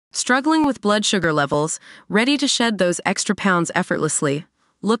Struggling with blood sugar levels, ready to shed those extra pounds effortlessly?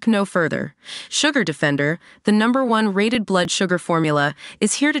 Look no further. Sugar Defender, the #1 rated blood sugar formula,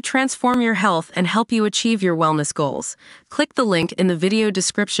 is here to transform your health and help you achieve your wellness goals. Click the link in the video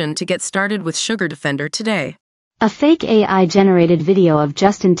description to get started with Sugar Defender today. A fake AI-generated video of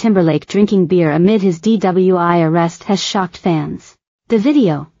Justin Timberlake drinking beer amid his DUI arrest has shocked fans. The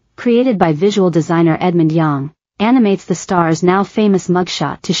video, created by visual designer Edmund Yang, animates the star's now famous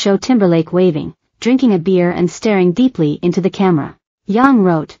mugshot to show Timberlake waving, drinking a beer and staring deeply into the camera. Yang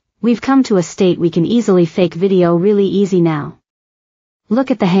wrote, "We've come to a state we can easily fake video really easy now. Look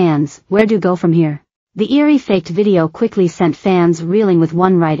at the hands, where do go from here?" The eerie faked video quickly sent fans reeling, with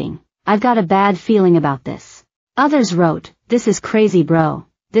one writing, "I've got a bad feeling about this." Others wrote, "This is crazy bro,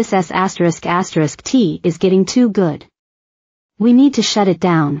 this ***T is getting too good. We need to shut it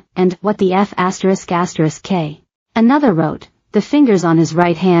down," and "What the F***K. Another wrote, "The fingers on his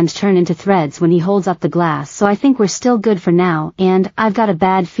right hand turn into threads when he holds up the glass, so I think we're still good for now, and I've got a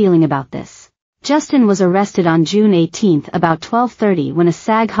bad feeling about this." Justin was arrested on June 18 about 12:30 when a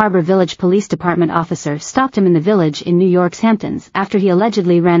Sag Harbor Village Police Department officer stopped him in the village in New York's Hamptons after he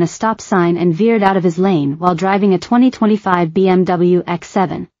allegedly ran a stop sign and veered out of his lane while driving a 2025 BMW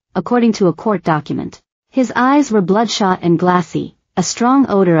X7, according to a court document. His eyes were bloodshot and glassy, a strong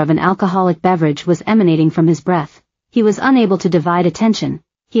odor of an alcoholic beverage was emanating from his breath. He was unable to divide attention,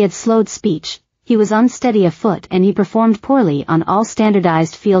 he had slowed speech, he was unsteady afoot, and he performed poorly on all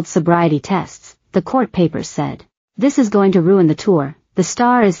standardized field sobriety tests, the court papers said. "This is going to ruin the tour," the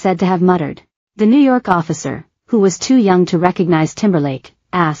star is said to have muttered. The New York officer, who was too young to recognize Timberlake,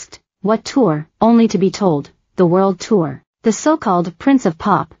 asked, "What tour?" only to be told, "The world tour." The so-called Prince of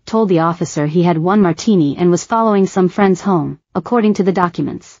Pop told the officer he had one martini and was following some friends home, according to the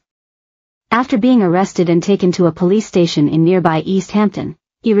documents. After being arrested and taken to a police station in nearby East Hampton,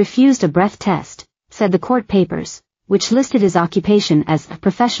 he refused a breath test, said the court papers, which listed his occupation as a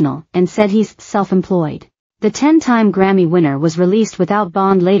professional and said he's self-employed. The 10-time Grammy winner was released without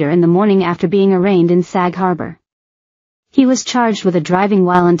bond later in the morning after being arraigned in Sag Harbor. He was charged with a driving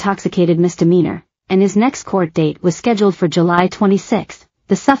while intoxicated misdemeanor, and his next court date was scheduled for July 26,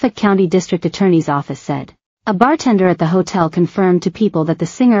 the Suffolk County District Attorney's Office said. A bartender at the hotel confirmed to People that the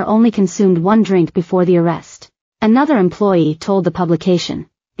singer only consumed one drink before the arrest. Another employee told the publication,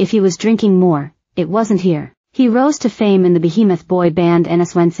 "If he was drinking more, it wasn't here." He rose to fame in the behemoth boy band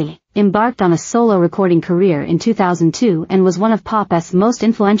NSYNC, embarked on a solo recording career in 2002 and was one of pop's most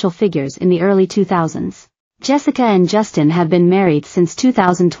influential figures in the early 2000s. Jessica and Justin have been married since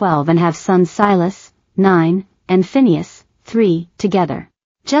 2012 and have sons Silas, 9, and Phineas, 3, together.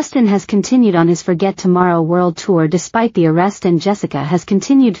 Justin has continued on his Forget Tomorrow world tour despite the arrest, and Jessica has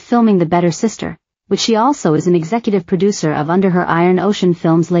continued filming The Better Sister, which she also is an executive producer of under her Iron Ocean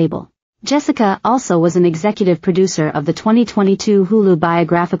Films label. Jessica also was an executive producer of the 2022 Hulu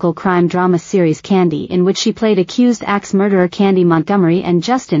biographical crime drama series Candy, in which she played accused axe murderer Candy Montgomery, and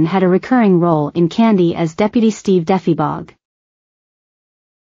Justin had a recurring role in Candy as Deputy Steve Deffybog.